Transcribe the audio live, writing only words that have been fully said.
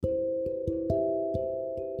Good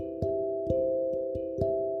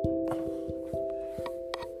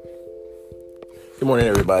morning,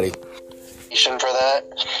 everybody. For that.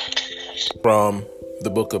 From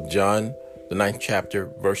the book of John, the 9th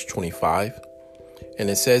chapter, verse 25.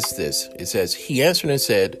 And it says this. It says, "He answered and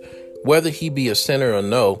said, whether he be a sinner or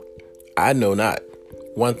no, I know not.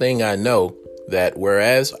 One thing I know, that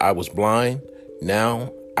whereas I was blind,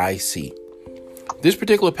 now I see." This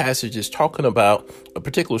particular passage is talking about a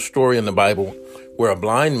particular story in the Bible where a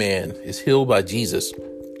blind man is healed by Jesus.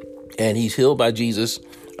 And he's healed by Jesus.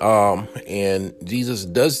 And Jesus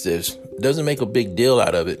does this, doesn't make a big deal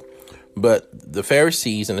out of it. But the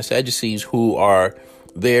Pharisees and the Sadducees who are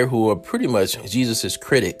there, who are pretty much Jesus's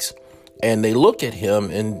critics, and they look at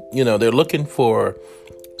him and, they're looking for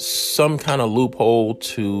some kind of loophole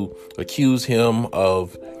to accuse him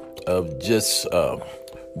of just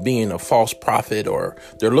being a false prophet, or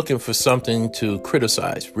they're looking for something to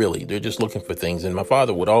criticize. Really, they're just looking for things. And my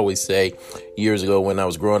father would always say years ago when I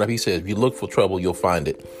was growing up, he said, if you look for trouble, you'll find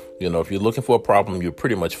it. If you're looking for a problem, you'll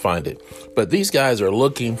pretty much find it. But these guys are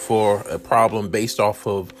looking for a problem based off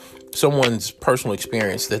of someone's personal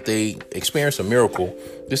experience, that they experienced a miracle.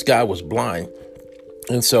 This guy was blind.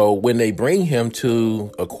 And so when they bring him to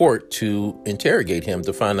a court to interrogate him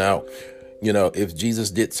to find out, if Jesus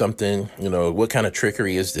did something, what kind of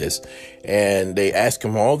trickery is this? And they ask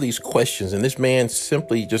him all these questions. And this man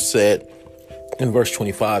simply just said in verse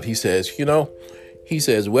 25, he says,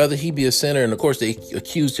 whether he be a sinner. And of course, they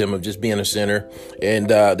accused him of just being a sinner. And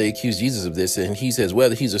they accused Jesus of this. And he says,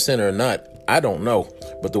 whether he's a sinner or not, I don't know.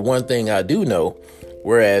 But the one thing I do know,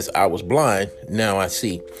 whereas I was blind, now I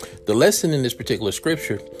see. The lesson in this particular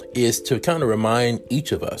scripture is to kind of remind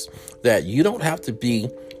each of us that you don't have to be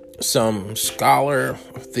some scholar,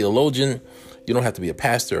 theologian. You don't have to be a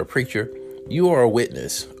pastor or preacher. You are a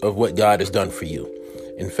witness of what God has done for you.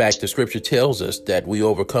 In fact, the scripture tells us that we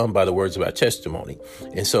overcome by the words of our testimony.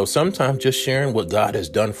 And so sometimes just sharing what God has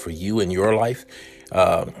done for you in your life,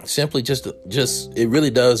 simply just it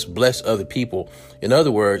really does bless other people. In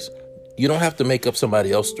other words, you don't have to make up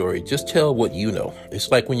somebody else's story. Just tell what you know.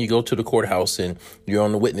 It's like when you go to the courthouse and you're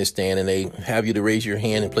on the witness stand and they have you to raise your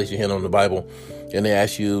hand and place your hand on the Bible, and they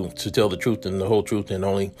ask you to tell the truth and the whole truth and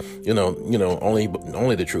only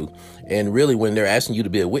the truth. And really, when they're asking you to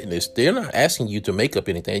be a witness, they're not asking you to make up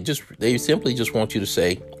anything. They simply just want you to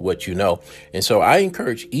say what you know. And so I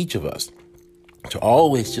encourage each of us to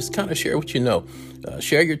always just kind of share what you know.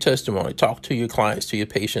 Share your testimony. Talk to your clients, to your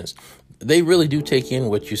patients. They really do take in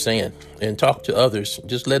what you're saying, and talk to others.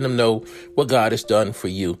 Just let them know what God has done for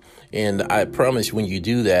you. And I promise when you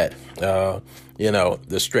do that,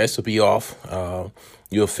 the stress will be off.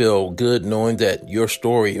 You'll feel good knowing that your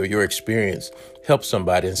story or your experience helps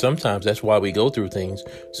somebody. And sometimes that's why we go through things,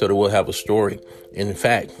 so that we'll have a story. And in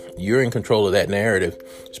fact, you're in control of that narrative,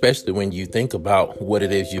 especially when you think about what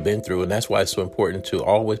it is you've been through. And that's why it's so important to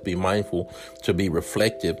always be mindful, to be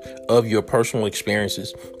reflective of your personal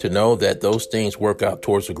experiences, to know that those things work out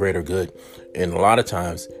towards a greater good. And a lot of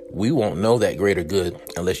times we won't know that greater good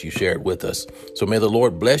unless you share it with us. So may the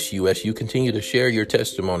Lord bless you as you continue to share your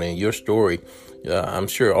testimony and your story. I'm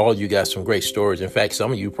sure all you got some great stories. In fact,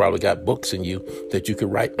 some of you probably got books in you that you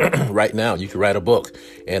could write right now. You could write a book,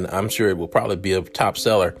 and I'm sure it will probably be a top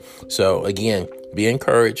seller. So again, be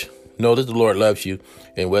encouraged. Know that the Lord loves you,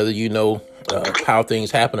 and whether you know how things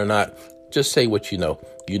happen or not, just say what you know.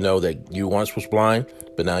 You know that you once was blind,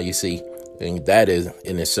 but now you see, and that is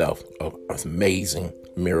in itself an amazing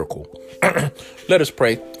miracle. Let us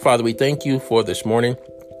pray. Father, we thank you for this morning.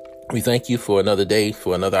 We thank you for another day,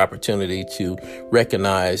 for another opportunity to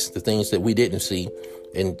recognize the things that we didn't see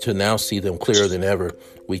and to now see them clearer than ever.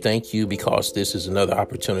 We thank you because this is another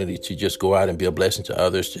opportunity to just go out and be a blessing to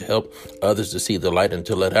others, to help others to see the light and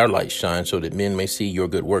to let our light shine so that men may see your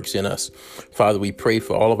good works in us. Father, we pray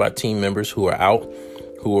for all of our team members who are out,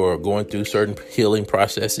 who are going through certain healing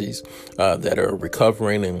processes, that are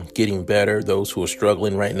recovering and getting better, those who are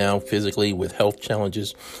struggling right now physically with health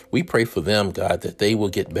challenges. We pray for them, God, that they will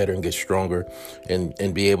get better and get stronger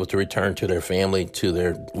and be able to return to their family, to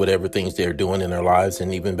their whatever things they're doing in their lives,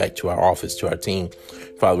 and even back to our office, to our team.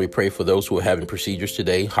 Father, we pray for those who are having procedures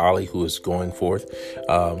today. Holly, who is going forth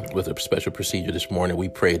with a special procedure this morning. We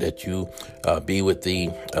pray that you be with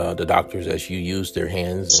the doctors as you use their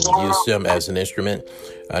hands and use them as an instrument.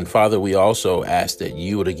 And Father, we also ask that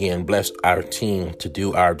you would again bless our team to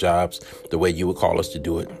do our jobs the way you would call us to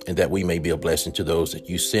do it, and that we may be a blessing to those that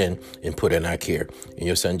you send and put in our care. In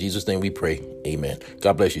your son, Jesus' name we pray. Amen.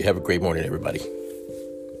 God bless you. Have a great morning, everybody.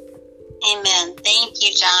 Amen. Thank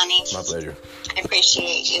you, Johnny. My pleasure. I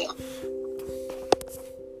appreciate you.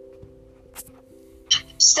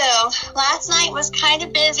 So last night was kind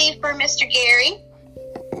of busy for Mr. Gary.